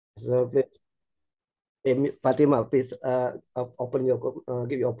So please, Fatima, please open your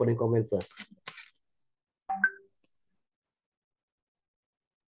give your opening comment first.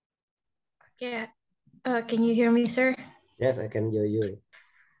 Okay, can you hear me, sir? Yes, I can hear you.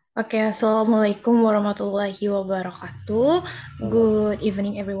 Okay, Assalamualaikum warahmatullahi wabarakatuh. Good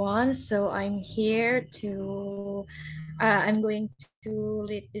evening, everyone. So I'm here to, I'm going to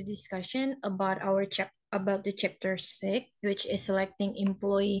lead the discussion about about the chapter 6, which is selecting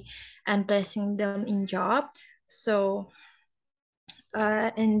employee and placing them in job. So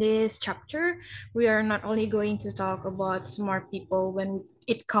in this chapter, we are not only going to talk about smart people when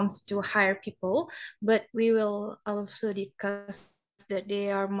it comes to hire people, but we will also discuss that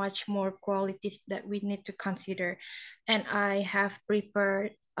there are much more qualities that we need to consider. And I have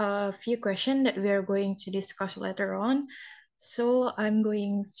prepared a few questions that we are going to discuss later on. So I'm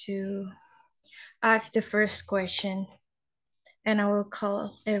going to ask the first question, and I will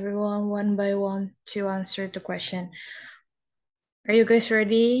call everyone one by one to answer the question. Are you guys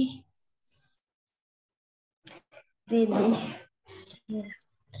ready? Ready.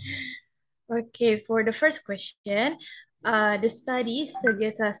 Okay, for the first question, the study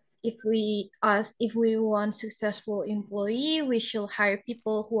suggests us if we want successful employee, we should hire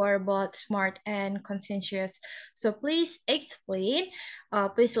people who are both smart and conscientious. So please explain.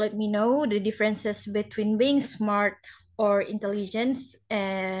 Please let me know the differences between being smart or intelligence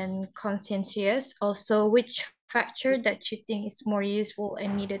and conscientious. Also, which factor that you think is more useful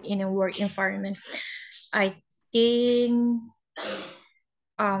and needed in a work environment. I think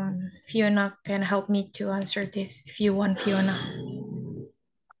Fiona can help me to answer this if you want, Fiona.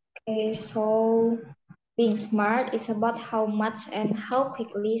 Okay, so being smart is about how much and how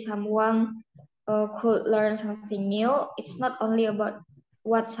quickly someone could learn something new. It's not only about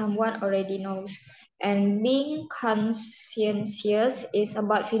what someone already knows. And being conscientious is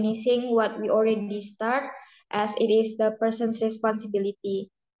about finishing what we already start, as it is the person's responsibility,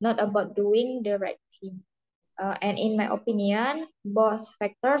 not about doing the right thing. And in my opinion, both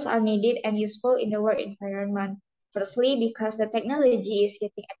factors are needed and useful in the work environment. Firstly, because the technology is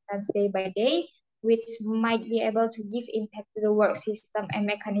getting advanced day by day, which might be able to give impact to the work system and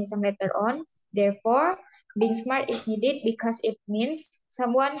mechanism later on. Therefore, being smart is needed because it means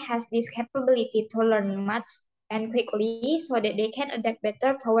someone has this capability to learn much and quickly so that they can adapt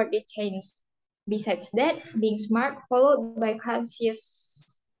better toward this change. Besides that, being smart followed by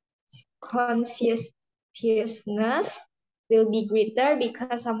conscientiousness will be greater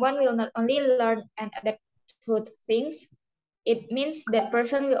because someone will not only learn and adapt to things, it means that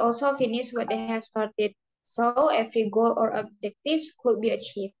person will also finish what they have started. So every goal or objectives could be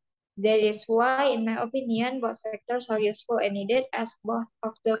achieved. That is why, in my opinion, both factors are useful and needed as both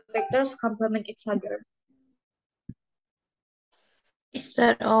of the factors complement each other. Is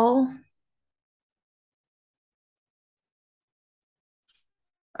that all?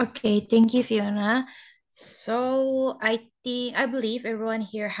 Okay, thank you, Fiona. So I believe everyone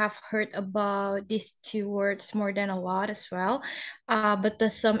here have heard about these two words more than a lot as well. But to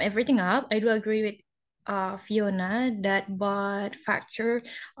sum everything up, I do agree with Fiona that both factors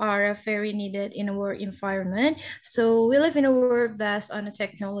are very needed in a work environment. So we live in a world based on a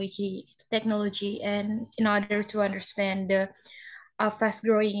technology, and in order to understand the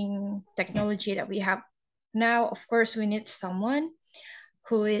fast-growing technology that we have now, of course, we need someone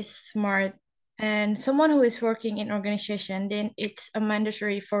who is smart and someone who is working in organization. Then it's a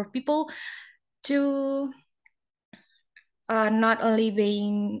mandatory for people to not only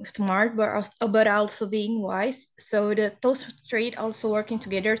being smart but also being wise. So those traits also working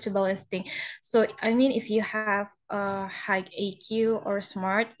together to balance things. So I mean, if you have a high AQ or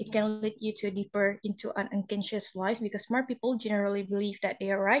smart, it can lead you to deeper into an unconscious life because smart people generally believe that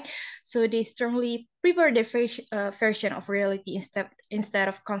they are right. So they strongly prepare their version of reality instead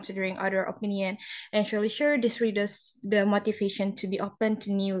of considering other opinion. And surely sure this reduces the motivation to be open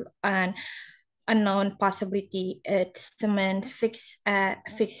to new and unknown possibility. It cements fixed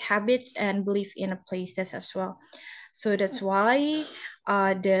habits and belief in places as well. So that's why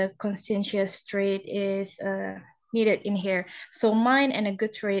the conscientious trait is needed in here. So mind and a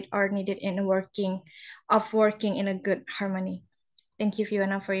good trait are needed in working in a good harmony. Thank you,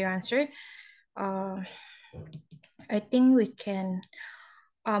 Fiona, for your answer. I think we can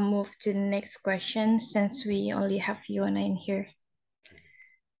move to the next question since we only have Fiona in here.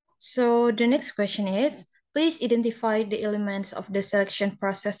 So the next question is, please identify the elements of the selection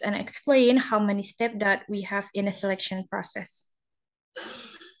process and explain how many steps that we have in a selection process.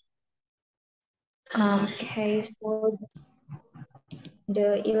 Okay, so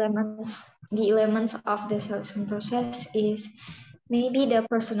the elements of the selection process is Maybe the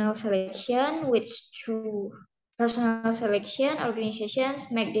personnel selection, which through personal selection,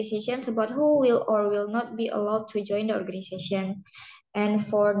 organizations make decisions about who will or will not be allowed to join the organization. And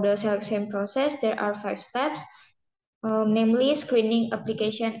for the selection process, there are 5 steps, namely screening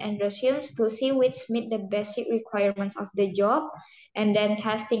application and resumes to see which meet the basic requirements of the job, and then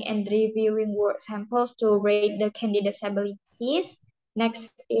testing and reviewing work samples to rate the candidate's abilities.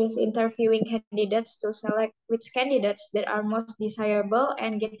 Next is interviewing candidates to select which candidates that are most desirable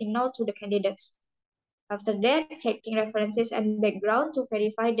and getting know to the candidates. After that, checking references and background to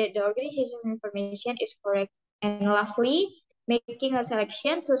verify that the organization's information is correct. And lastly, making a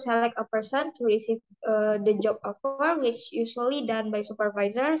selection to select a person to receive the job offer, which usually done by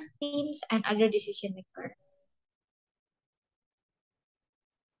supervisors, teams, and other decision makers.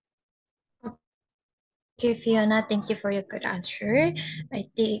 Okay, Fiona, thank you for your good answer. I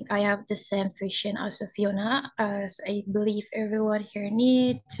think I have the same vision as Fiona, as I believe everyone here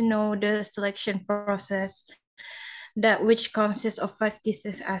need to know the selection process that which consists of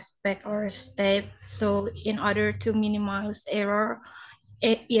 56 aspect or steps. So in order to minimize error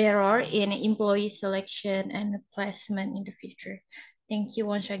in employee selection and placement in the future. Thank you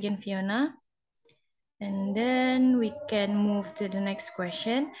once again, Fiona. And then we can move to the next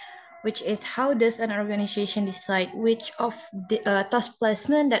question, which is how does an organization decide which of the task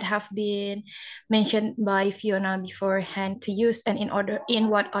placement that have been mentioned by Fiona beforehand to use and in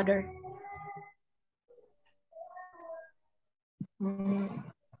what order? I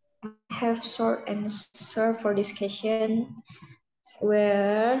have short answer for this question,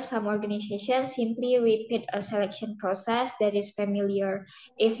 where some organizations simply repeat a selection process that is familiar.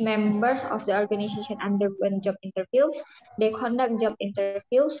 If members of the organization underwent job interviews, they conduct job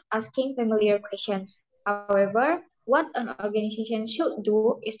interviews asking familiar questions. However, what an organization should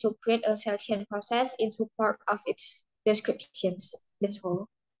do is to create a selection process in support of its descriptions. That's all.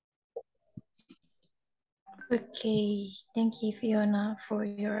 Okay, thank you, Fiona, for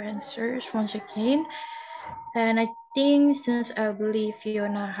your answers once again. And I think since I believe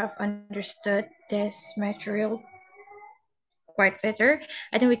Fiona have understood this material quite better,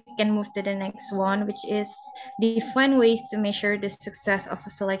 I think we can move to the next one, which is define ways to measure the success of a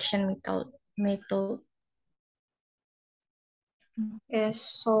selection method. Okay,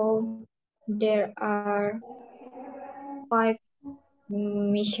 so there are 5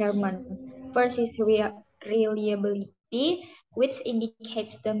 measurements. First is reliability, which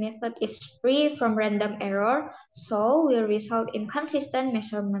indicates the method is free from random error, so will result in consistent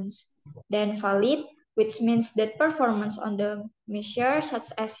measurements. Then valid, which means that performance on the measure,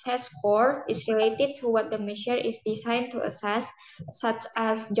 such as test score, is related to what the measure is designed to assess, such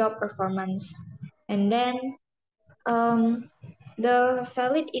as job performance. And then um, the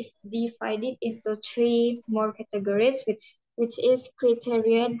valid is divided into 3 more categories, which is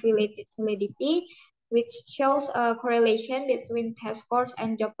criterion related validity, which shows a correlation between test scores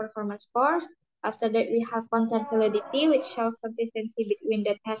and job performance scores. After that, we have content validity, which shows consistency between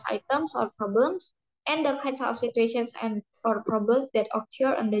the test items or problems and the kinds of situations and or problems that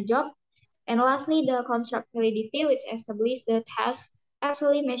occur on the job. And lastly, the construct validity, which establishes the task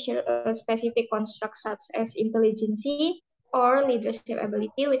actually measure a specific construct such as intelligence or leadership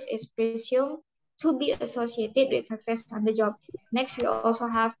ability, which is presumed to be associated with success on the job. Next, we also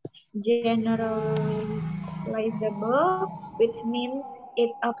have generalizable, which means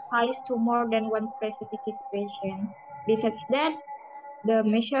it applies to more than one specific situation. Besides that, the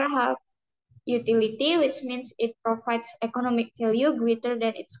measure have utility, which means it provides economic value greater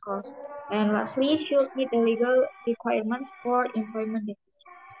than its cost. And lastly, should meet the legal requirements for employment.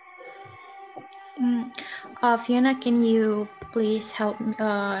 Mm, Fiona, can you please help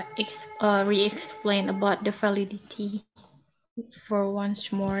re-explain about the validity for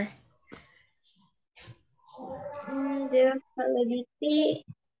once more? The validity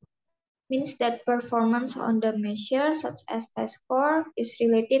means that performance on the measure, such as test score, is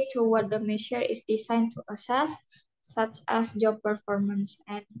related to what the measure is designed to assess, such as job performance.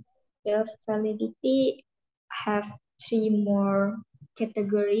 And the validity have 3 more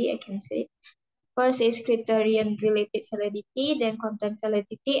category, I can say. First is criterion related validity, then content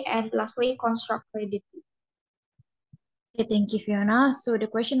validity, and lastly construct validity. Okay, thank you, Fiona. So the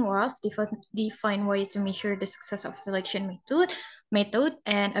question was define ways to measure the success of selection method,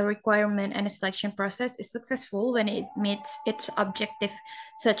 and a requirement and a selection process is successful when it meets its objective,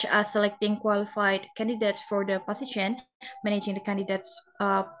 such as selecting qualified candidates for the position, managing the candidates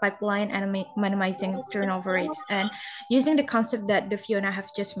pipeline, and minimizing turnover rates. And using the concept that the Fiona have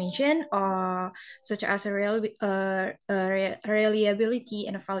just mentioned, such as reliability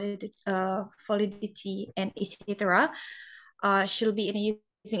and validity and etc. she'll be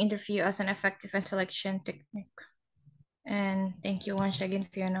using interview as an effective and selection technique. And thank you once again,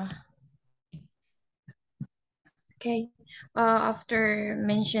 Fiona. Okay, after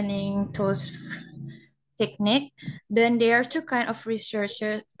mentioning those technique, then there are two kind of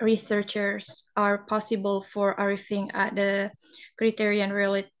researchers are possible for arriving at the criterion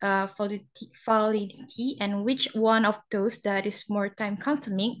validity, and which one of those that is more time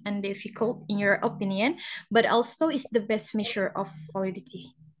consuming and difficult in your opinion, but also is the best measure of validity?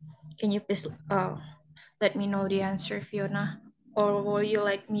 Can you please let me know the answer, Fiona? Or would you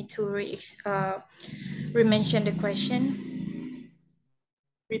like me to re-mention the question?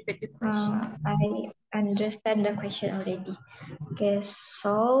 Repeat the question. I understand the question already. Okay,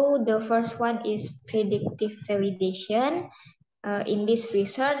 so the first one is predictive validation. In this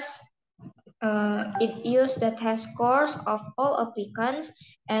research, it uses the test scores of all applicants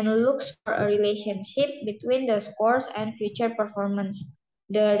and looks for a relationship between the scores and future performance.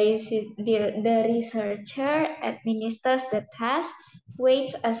 The researcher administers the test,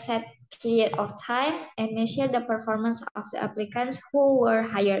 waits a set period of time, and measure the performance of the applicants who were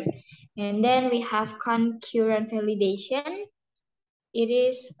hired. And then we have concurrent validation. It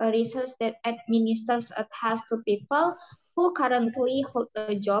is a research that administers a task to people who currently hold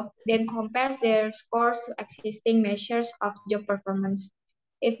a job, then compares their scores to existing measures of job performance.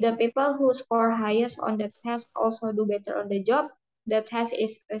 If the people who score highest on the test also do better on the job, the test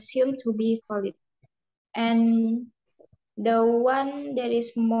is assumed to be valid. And the one that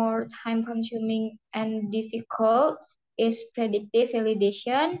is more time consuming and difficult is predictive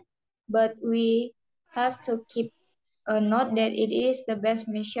validation, but we have to keep note that it is the best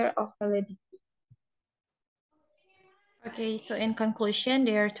measure of validity. Okay, so in conclusion,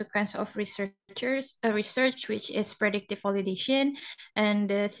 there are two kinds of research, which is predictive validation, and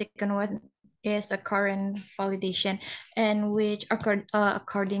the second one is the current validation, and which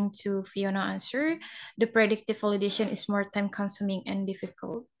according to Fiona answer, the predictive validation is more time consuming and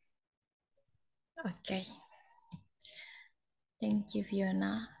difficult. Okay, thank you,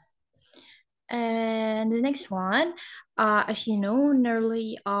 Fiona. And the next one, as you know,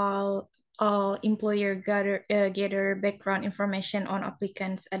 nearly all employer gather background information on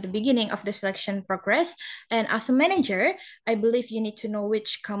applicants at the beginning of the selection progress. And as a manager, I believe you need to know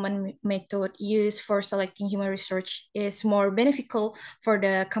which common method used for selecting human resource is more beneficial for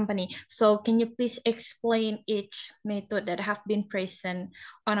the company. So can you please explain each method that have been present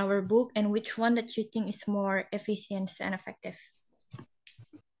on our book and which one that you think is more efficient and effective?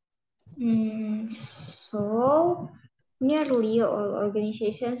 So, nearly all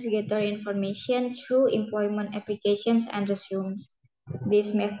organizations gather information through employment applications and resumes.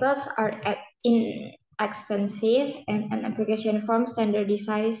 These methods are inexpensive, and an application form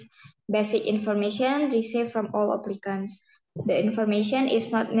standardizes basic information received from all applicants. The information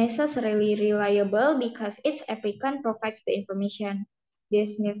is not necessarily reliable because each applicant provides the information.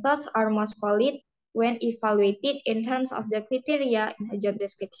 These methods are most valid when evaluated in terms of the criteria in a job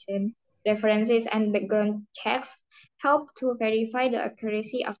description. References and background checks help to verify the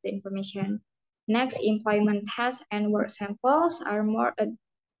accuracy of the information. Next, employment tests and work samples are more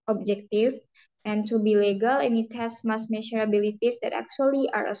objective, and to be legal, any test must measure abilities that actually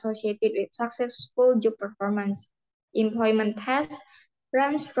are associated with successful job performance. Employment tests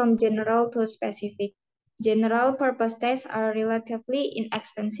range from general to specific. General purpose tests are relatively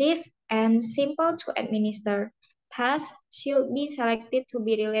inexpensive and simple to administer. Tasks should be selected to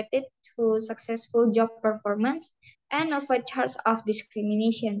be related to successful job performance and avoid charge of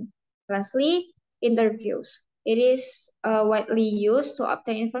discrimination. Lastly, interviews. It is widely used to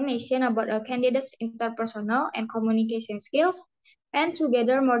obtain information about a candidate's interpersonal and communication skills and to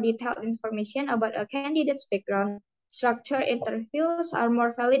gather more detailed information about a candidate's background. Structured interviews are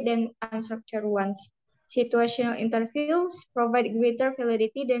more valid than unstructured ones. Situational interviews provide greater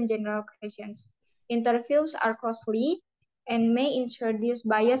validity than general questions. Interviews are costly and may introduce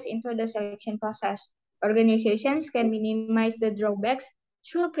bias into the selection process. Organizations can minimize the drawbacks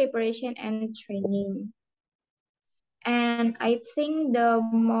through preparation and training. And I think the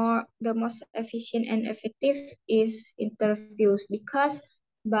most efficient and effective is interviews, because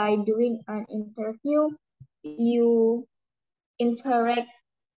by doing an interview, you interact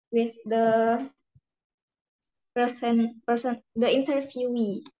with the the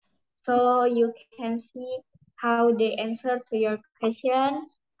interviewee. So you can see how they answer to your question,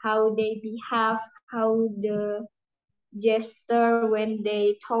 how they behave, how the gesture when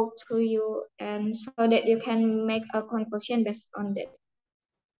they talk to you, and so that you can make a conclusion based on that.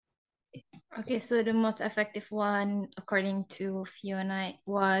 Okay, so the most effective one, according to Fiona,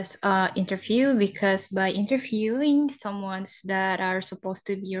 was interview, because by interviewing someone's that are supposed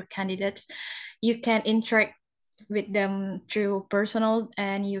to be your candidates, you can interact with them through personal,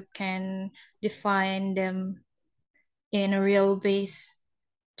 and you can define them in a real base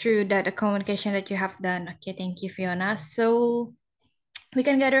through that communication that you have done. Okay, thank you, Fiona. So we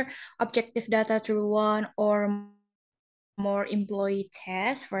can gather objective data through one or more employee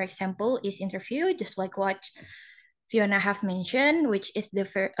tests. For example, is interview, just like what Fiona have mentioned, which is the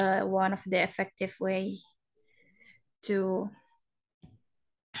one of the effective way to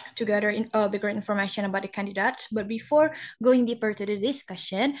gather bigger information about the candidates. But before going deeper to the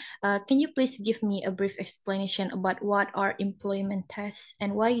discussion, can you please give me a brief explanation about what are employment tests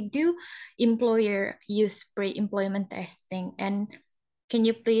and why do employer use pre-employment testing? And can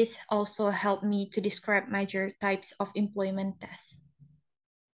you please also help me to describe major types of employment tests?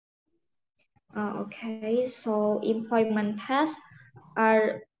 Okay, so employment tests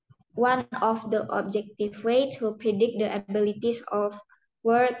are one of the objective way to predict the abilities of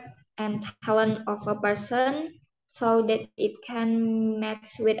work and talent of a person so that it can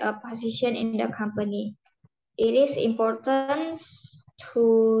match with a position in the company. It is important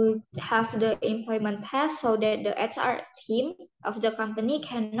to have the employment test so that the HR team of the company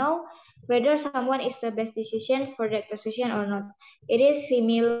can know whether someone is the best decision for that position or not. It is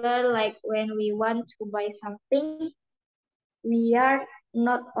similar like when we want to buy something, we are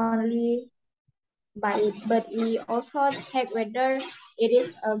not only buy it, but we also check whether it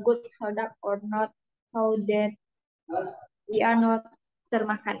is a good product or not, so that we are not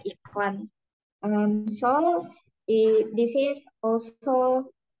termakan iklan. This is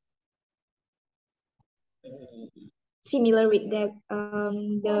also similar with that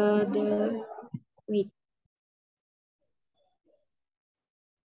the with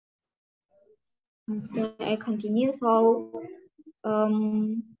I continue.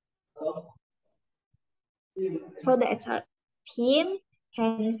 Um so the HR team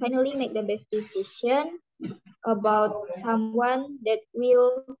can finally make the best decision about someone that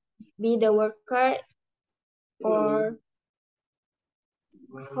will be the worker or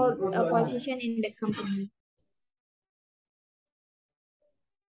hold a position in the company.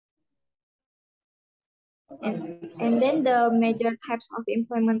 And then the major types of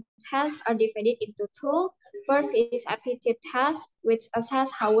employment tests are divided into two. First is aptitude test, which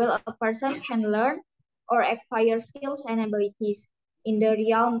assess how well a person can learn or acquire skills and abilities. In the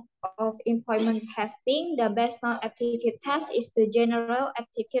realm of employment testing, the best known aptitude test is the General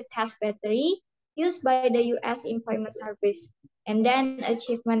Aptitude Test Battery used by the US Employment Service. And then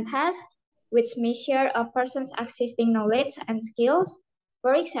achievement test, which measure a person's existing knowledge and skills.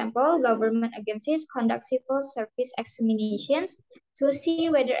 For example, government agencies conduct civil service examinations to see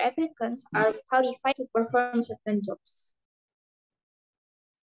whether applicants are qualified to perform certain jobs.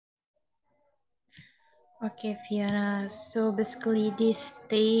 Okay, Fiona. So basically, these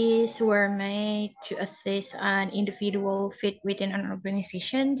tests were made to assess an individual fit within an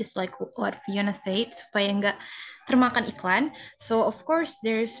organization, just like what Fiona said, supaya nggak termakan iklan. So of course,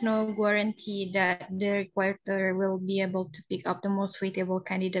 there's no guarantee that the recruiter will be able to pick up the most suitable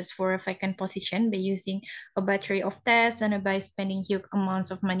candidates for a vacant position by using a battery of tests and by spending huge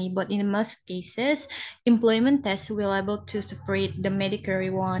amounts of money. But in most cases, employment tests will able to separate the mediocre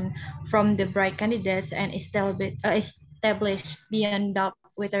one from the bright candidates and establish beyond doubt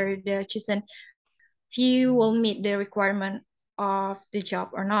whether the chosen few will meet the requirement of the job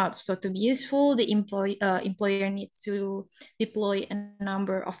or not. So to be useful, the employer needs to deploy a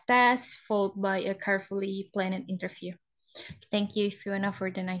number of tests followed by a carefully planned interview. Thank you, Fiona, for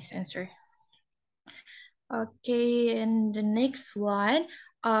the nice answer. Okay, and the next one,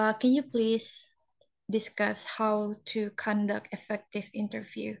 can you please discuss how to conduct effective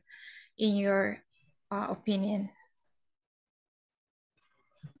interview in your opinion?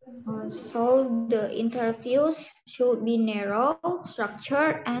 So the interviews should be narrow,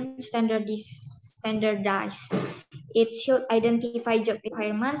 structured, and standardized. It should identify job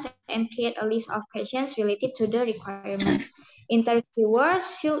requirements and create a list of questions related to the requirements. Interviewers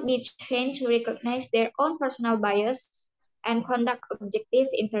should be trained to recognize their own personal bias and conduct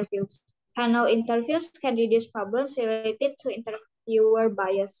objective interviews. Panel interviews can reduce problems related to interviewer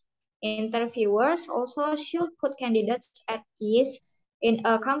bias. Interviewers also should put candidates at ease in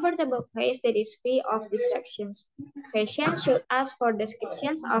a comfortable place that is free of distractions. Questions should ask for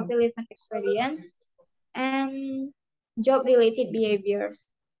descriptions of relevant experience and job-related behaviors.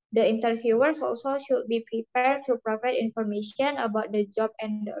 The interviewers also should be prepared to provide information about the job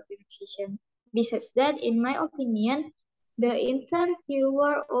and the organization. Besides that, in my opinion, the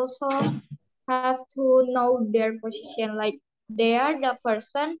interviewer also have to know their position, like they are the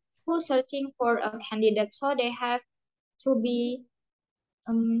person who's searching for a candidate, so they have to be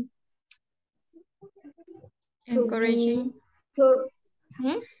um to be Encouraging. to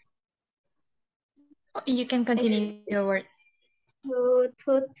hmm? You can continue Ex- your word.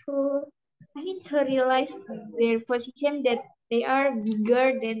 to I mean to realize their position that they are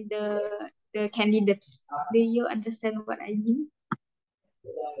bigger than the candidates. Do you understand what I mean?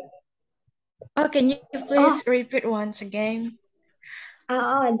 Oh, can you please Oh, repeat once again?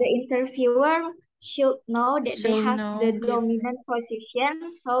 the interviewer should know that they She'll have know the if. dominant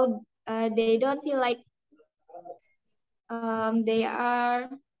position, so they don't feel like they are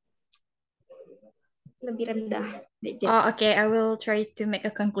lebih rendah like that. Okay, I will try to make a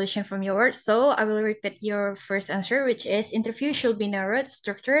conclusion from your words. So I will repeat your first answer, which is interview should be narrowed,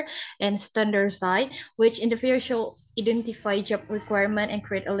 structured, and standardized, which interviewer should identify job requirement and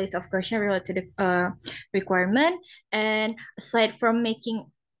create a list of questions related to the requirement. And aside from making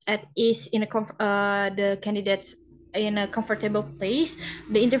at ease in the candidates in a comfortable place,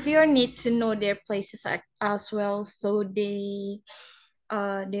 the interviewer needs to know their places as well, so they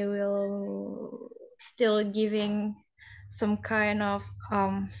will still giving some kind of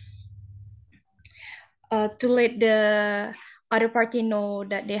to let the other party know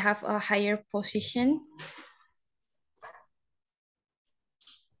that they have a higher position.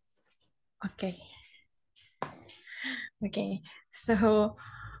 Okay. Okay. So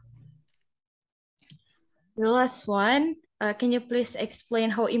the last one, can you please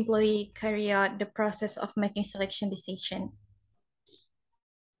explain how employee carry out the process of making selection decision?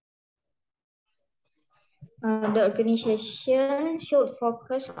 The organization should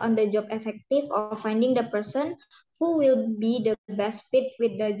focus on the job effective of finding the person who will be the best fit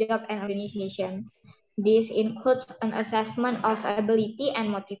with the job and organization. This includes an assessment of ability and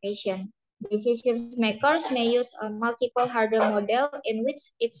motivation. Decision makers may use a multiple hurdle model in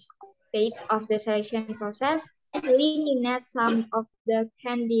which each stage of the selection process eliminates some of the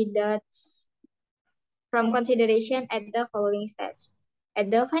candidates from consideration at the following steps. At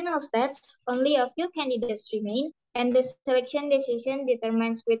the final stage, only a few candidates remain, and the selection decision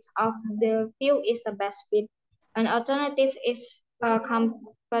determines which of the few is the best fit. An alternative is a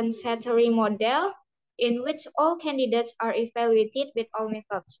compensatory model in which all candidates are evaluated with all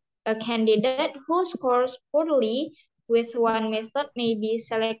methods. A candidate who scores poorly with one method may be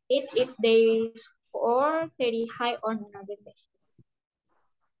selected if they score very high on another test.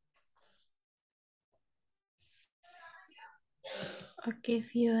 Okay,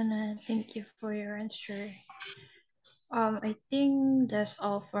 Fiona, thank you for your answer. I think that's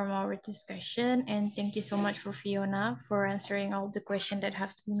all from our discussion, and thank you so much for Fiona for answering all the questions that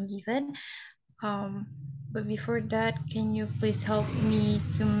has been given. Um, but before that, can you please help me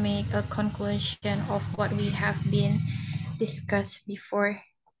to make a conclusion of what we have been discussed before?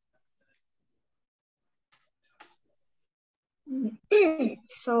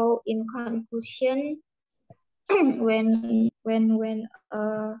 So in conclusion, when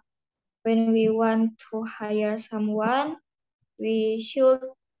we want to hire someone, we should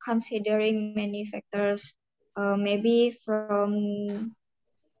considering many factors. Maybe from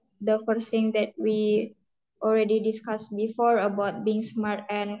the first thing that we already discussed before about being smart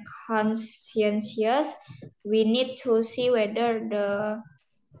and conscientious, we need to see whether the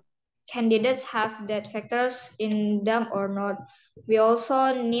candidates have that factors in them or not. We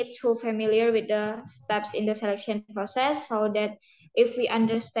also need to familiar with the steps in the selection process so that if we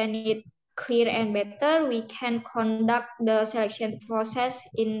understand it clear and better, we can conduct the selection process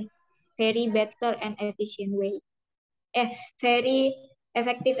in very better and efficient way. Very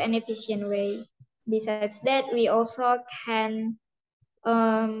effective and efficient way. Besides that, we also can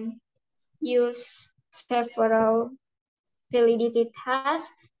use several validity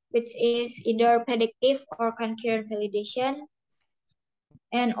tasks, which is either predictive or concurrent validation.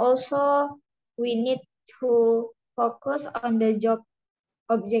 And also, we need to focus on the job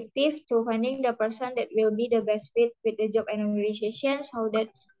objective to finding the person that will be the best fit with the job and organization, so that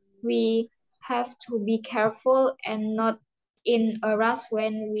we have to be careful and not in a rush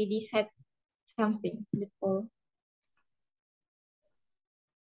when we decide something. That's all.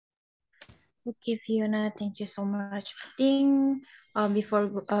 Okay, Fiona, thank you so much. I think before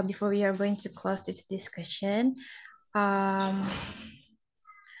we are going to close this discussion, um,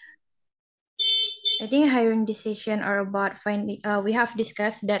 I think hiring decision are about finding. We have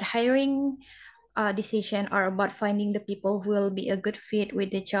discussed that hiring decision are about finding the people who will be a good fit with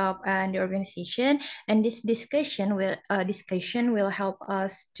the job and the organization. And this discussion will help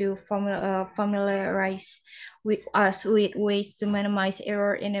us to familiarize with us with ways to minimize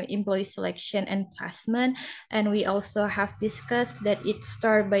error in employee selection and placement. And we also have discussed that it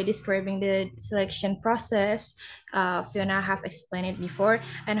started by describing the selection process. Fiona have explained it before,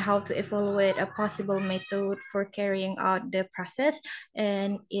 and how to evaluate a possible method for carrying out the process.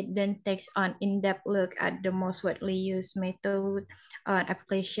 And it then takes an in-depth look at the most widely used method,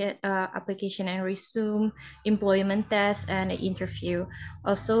 application and resume, employment test, and interview.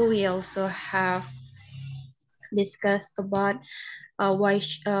 Also, we also have discussed about why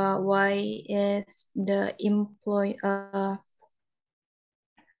is the employee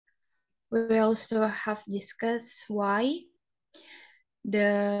we also have discussed why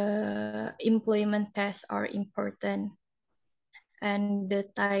the employment tests are important and the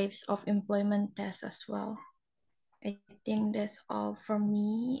types of employment tests as well. I think that's all from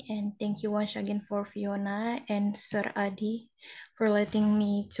me, and thank you once again for Fiona and Sir Adi for letting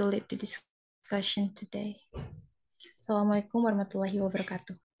me to lead the discussion today. Assalamualaikum warahmatullahi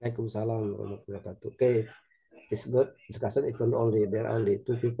wabarakatuh. Waalaikumsalam warahmatullahi wabarakatuh. Okay, it's good discussion. Even only there are only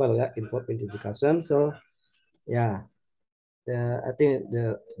 2 people involved in the discussion. So yeah, I think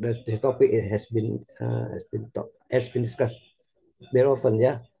the topic has been discussed very often.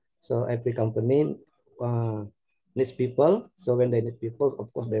 Yeah, so every company needs people. So when they need people, of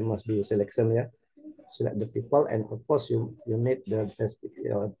course they must do selection. Yeah, select the people, and of course you need the best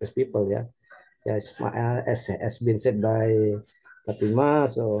people. Yeah, yes, as been said by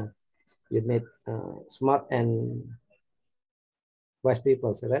FATIMAH, so you need smart and wise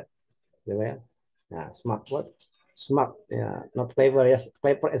people, so that yeah, smart what? Smart, yeah, not clever. Yes,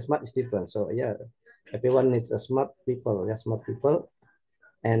 clever and smart is different. So yeah, everyone needs a smart people. Yeah, smart people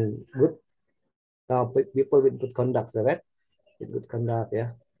and good people with good conduct, so that with good conduct.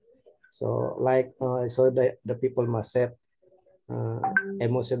 Yeah. So like so the people must have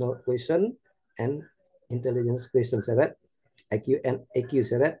emotional question and intelligence questions, right? IQ and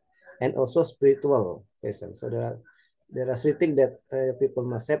AQ, right? And also spiritual questions. So there are 3 things that people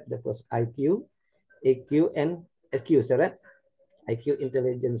must have. The first IQ, AQ, and AQ, right? IQ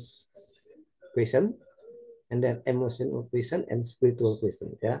intelligence question, and then emotional question and spiritual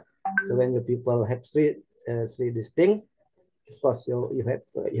question. Yeah. So when the people have three these things, of course your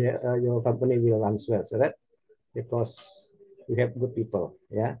company will run well, so that because you have good people.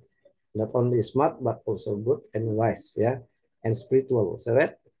 Yeah, not only smart but also good and wise. Yeah, and spiritual. So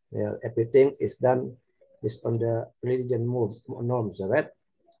that yeah, everything is done based on the religion norms. So that,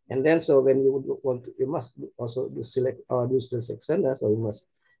 and then so when you want to, you must also do do selection. So you must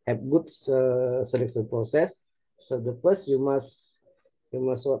have good selection process. So the first you must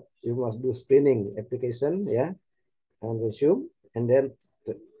do screening application. Yeah, and resume, and then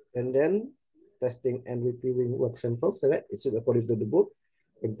testing and reviewing work samples. So that it's according to the book,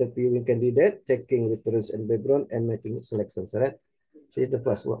 interviewing candidate, checking reference and background, and making selection. So that this is the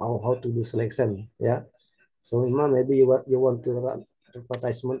first how to do selection. Yeah. So maybe you want to run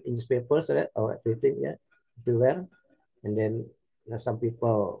advertisement in newspaper, so that or everything. Yeah, everywhere, and then some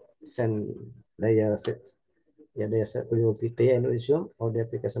people send their yeah their PTA and resume or the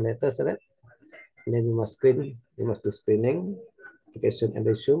application letter, so that, and then you must do screening, application and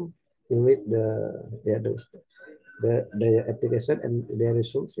resume. You read the application and their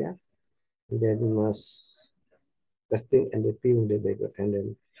resumes, yeah. And then you must testing and reviewing the background, and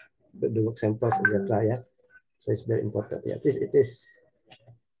then the work samples, etc. Yeah. So it's very important. Yeah, it is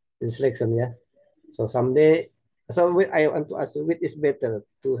selection. Yeah. So someday, I want to ask you, which is better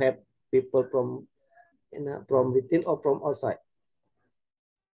to have people from within or from outside?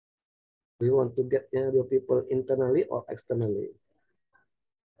 Do you want to get your people internally or externally?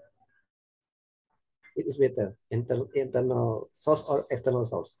 It is better internal source or external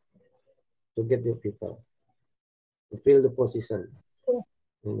source to get your people to fill the position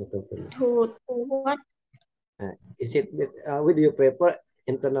in the company. To what? Is it would you prefer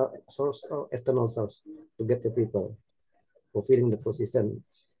internal source or external source to get the people fulfilling the position?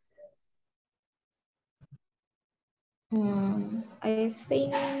 I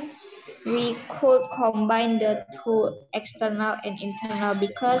think we could combine the 2, external and internal,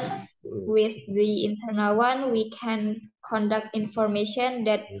 because with the internal one, we can conduct information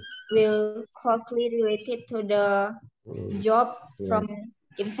that will closely related to the job from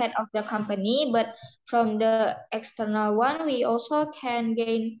inside of the company. But from the external one, we also can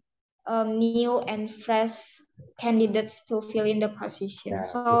gain new and fresh candidates to fill in the position. Yeah.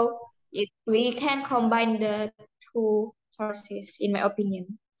 So we can combine the 2 sources, in my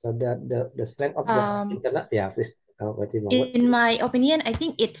opinion. So the strength of the internet, yeah, please. In my opinion, I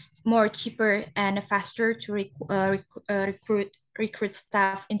think it's more cheaper and faster to recruit recruit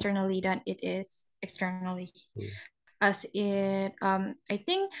staff internally than it is externally. As it, I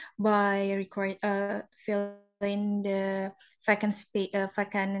think by filling the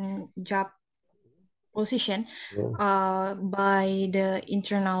vacant job position by the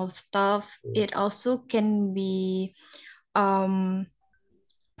internal staff, it also can be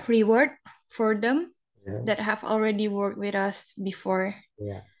reward for them that have already worked with us before.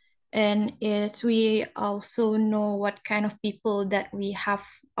 And we also know what kind of people that we have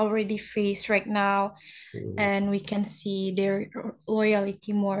already faced right now, and we can see their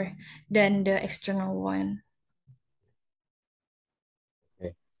loyalty more than the external one.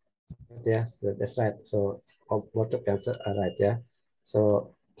 Okay. Yeah, so that's right. So both of answer are right. Yeah.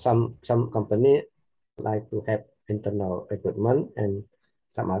 So some company like to have internal recruitment and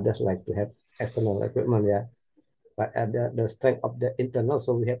some others like to have external recruitment. Yeah. But at the strength of the internal,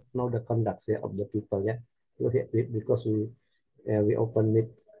 so we have know the conduct, yeah, of the people. Yeah. Because we open meet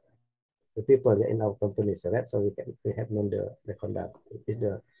the people, yeah, in our company, so that so we have known the conduct is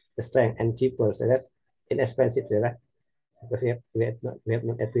the strength and cheaper, so that inexpensive, so that because we have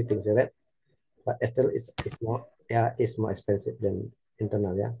not everything, so that but still it's more, yeah, it's more expensive than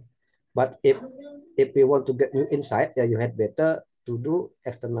internal, yeah. But if we want to get new insight, yeah, you had better to do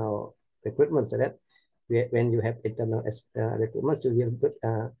external recruitment, so that when you have internal recruitment, you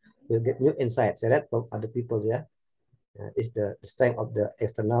will get new insights, so that from other people, yeah. Is the strength of the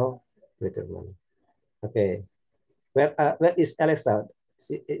external recruitment. Okay, where is Alexa?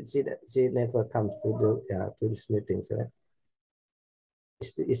 She never comes to to this meeting, so that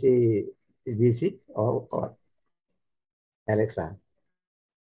is she busy or Alexa?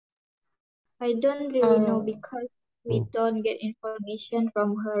 I don't really know Oh, because we don't get information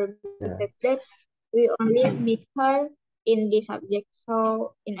from her the Yeah. fact that we only meet her in this subject.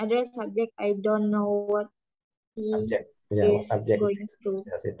 So in other subject, I don't know what she Subject. Yeah, what is subject going through.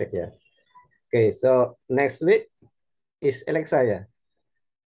 yeah, she take, yeah. Okay, so next week is Alexa, yeah.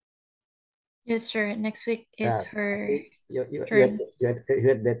 yes, sir. Next week is I her think turn. you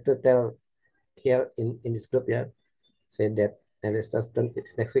had better tell here in this group, yeah. Say that Alexa's turn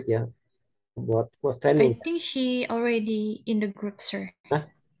it's next week, yeah. What I training? think she already in the group, sir. Huh?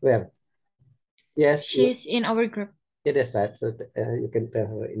 Where? Yes, She's in our group. yeah, that's right. So you can tell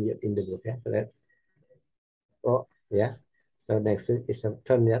her in the group, yeah. So that oh yeah. So next week is a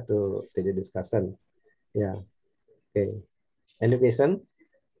turn, yeah, to the discussion. Yeah. Okay. Any question?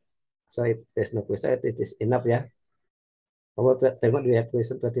 So if there's no question, it is enough, yeah. How about Fatima? Do you have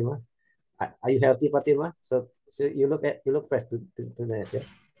question, Fatima? Are you healthy, Fatima? So you look fresh tonight, yeah.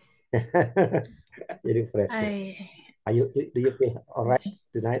 You look fresh, yeah. I Do you feel all right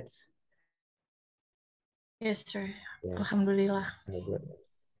tonight? Yes, sir. Yeah. Alhamdulillah. Good.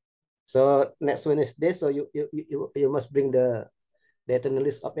 So next Wednesday, so you must bring the attendance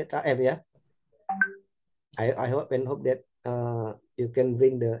list of HRM, yeah. I hope and hope that you can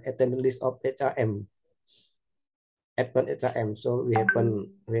bring the attendance list of HRM at one HRM. So we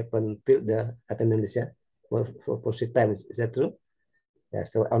haven't built the attendance list, yeah, for seat time. Is that true? Yeah.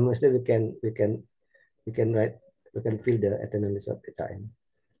 So on Wednesday we can write we can fill the attendance list of HRM.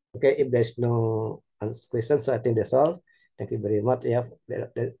 Okay. If there's no questions, so I think that's all. Thank you very much. Yeah.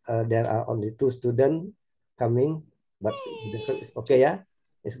 There are only 2 students coming, but this is okay. Yeah.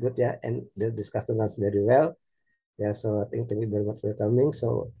 It's good. Yeah. And the discussion runs very well. Yeah, so I think thank you very much for coming.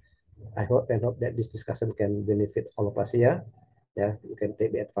 So I hope and hope that this discussion can benefit all of us here. Yeah, you can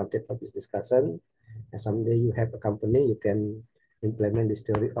take the advantage of this discussion. And someday you have a company, you can implement this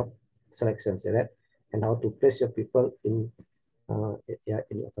theory of selections, yeah, right? And how to place your people in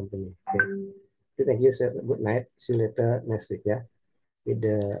your company. Okay. Okay, thank you. Sir. Good night. See you later next week. Yeah, with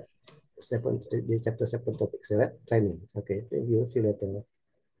the chapter 7 topics, right? Training. Okay, thank you. See you later.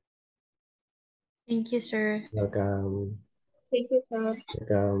 Thank you, sir. Welcome. Thank you, sir.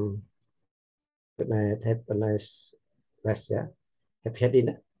 Welcome. Good night. Have a nice rest, yeah. Have you had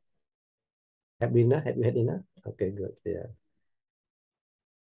dinner? Have dinner? Have you had dinner? Okay, good. Yeah.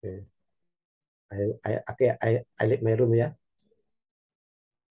 Okay. I leave my room, yeah.